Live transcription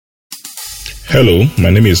Hello, my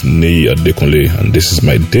name is Nei Adekunle, and this is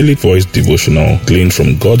my daily voice devotional gleaned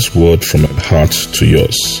from God's word from my heart to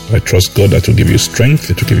yours. I trust God that will give you strength,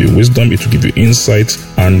 it will give you wisdom, it will give you insight,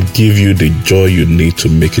 and give you the joy you need to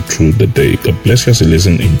make it through the day. God bless you as you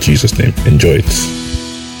listen in Jesus' name. Enjoy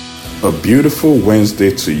it. A beautiful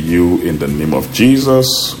Wednesday to you in the name of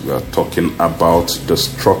Jesus. We are talking about the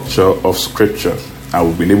structure of Scripture. And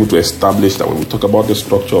we've been able to establish that when we talk about the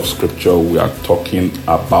structure of Scripture, we are talking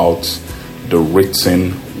about the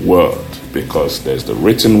written word, because there's the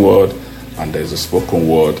written word and there's the spoken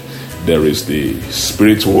word. There is the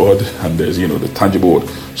spirit word and there's the tangible word.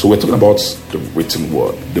 So we're talking about the written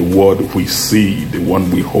word, the word we see, the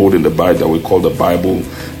one we hold in the Bible that we call the Bible,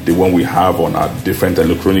 the one we have on our different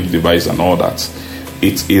electronic device and all that.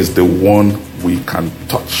 It is the one we can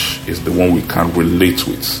touch, it's the one we can relate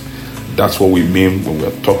with. That's what we mean when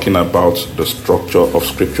we're talking about the structure of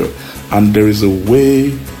Scripture. And there is a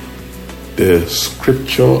way the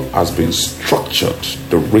Scripture has been structured,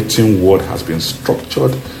 the written word has been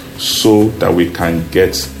structured so that we can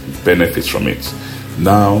get benefits from it.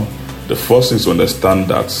 Now, the first thing is to understand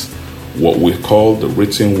that what we call the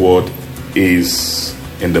written word is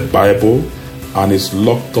in the Bible, and it's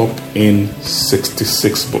locked up in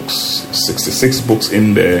 66 books. 66 books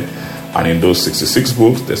in there, and in those 66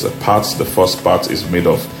 books, there's a part, the first part is made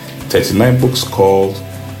of 39 books called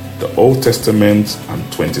the Old Testament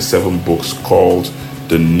and 27 books called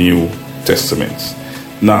the New Testament.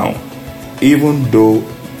 Now, even though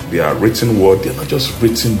they are written word, they're not just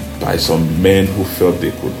written by some men who felt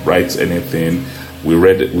they could write anything. We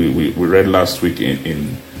read last week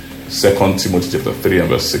in 2 Timothy chapter 3 and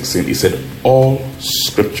verse 16. He said, all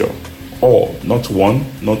Scripture, all, not one,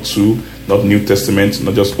 not two, not New Testament,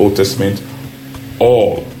 not just Old Testament,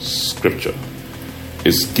 all Scripture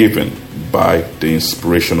is given by the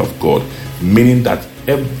inspiration of God, meaning that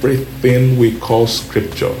everything we call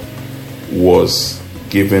Scripture was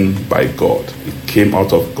given by God. It came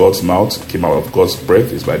out of God's mouth, it came out of God's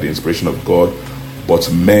breath, it's by the inspiration of God,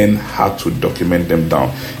 but men had to document them down.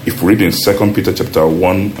 If we read in 2 Peter chapter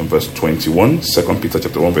 1 and verse 21, 2 Peter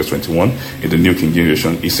chapter 1 verse 21, in the New King James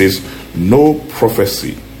Version, it says, no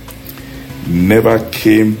prophecy never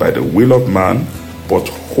came by the will of man, but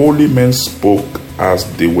holy men spoke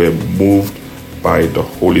as they were moved by the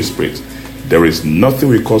Holy Spirit. There is nothing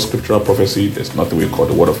we call scriptural prophecy, there's nothing we call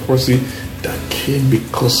the word of prophecy that came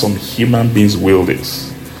because some human beings willed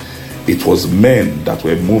it. It was men that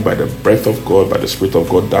were moved by the breath of God, by the Spirit of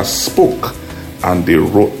God, that spoke, and they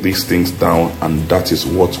wrote these things down, and that is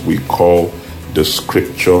what we call the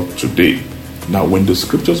Scripture today. Now, when the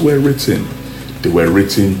Scriptures were written, they were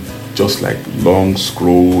written just like long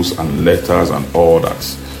scrolls and letters and all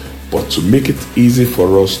that. But to make it easy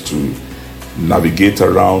for us to navigate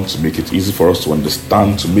around, to make it easy for us to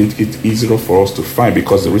understand, to make it easier for us to find,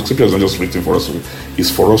 because the Scripture is not just written for us, it's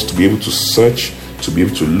for us to be able to search, to be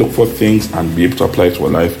able to look for things and be able to apply it to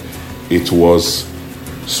our life. It was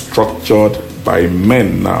structured by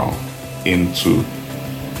men now into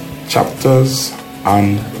chapters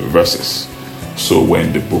and verses. So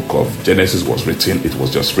when the book of Genesis was written, it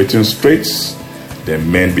was just written straight.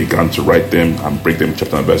 Then men began to write them and break them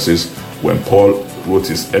chapter and verses. When Paul wrote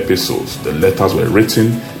his epistles, the letters were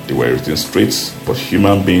written, they were written straight, but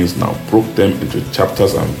human beings now broke them into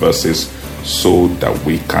chapters and verses so that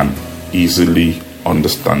we can easily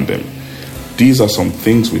understand them. These are some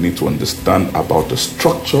things we need to understand about the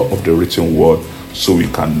structure of the written word so we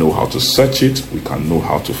can know how to search it, we can know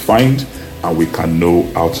how to find, and we can know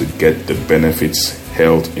how to get the benefits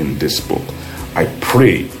held in this book. I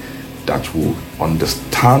pray that we'll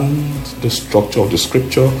understand the structure of the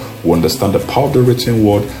Scripture, we'll understand the power of the written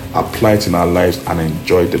word, apply it in our lives, and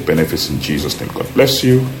enjoy the benefits in Jesus' name. God bless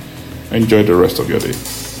you. Enjoy the rest of your day.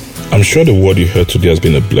 I'm sure the word you heard today has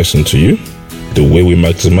been a blessing to you. The way we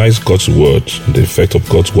maximize God's word, the effect of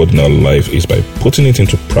God's word in our life, is by putting it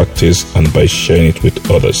into practice and by sharing it with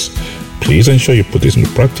others. Please ensure you put this into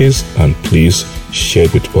practice and please share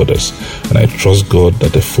it with others. And I trust God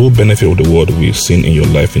that the full benefit of the word will be seen in your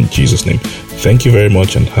life in Jesus' name. Thank you very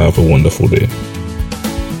much and have a wonderful day.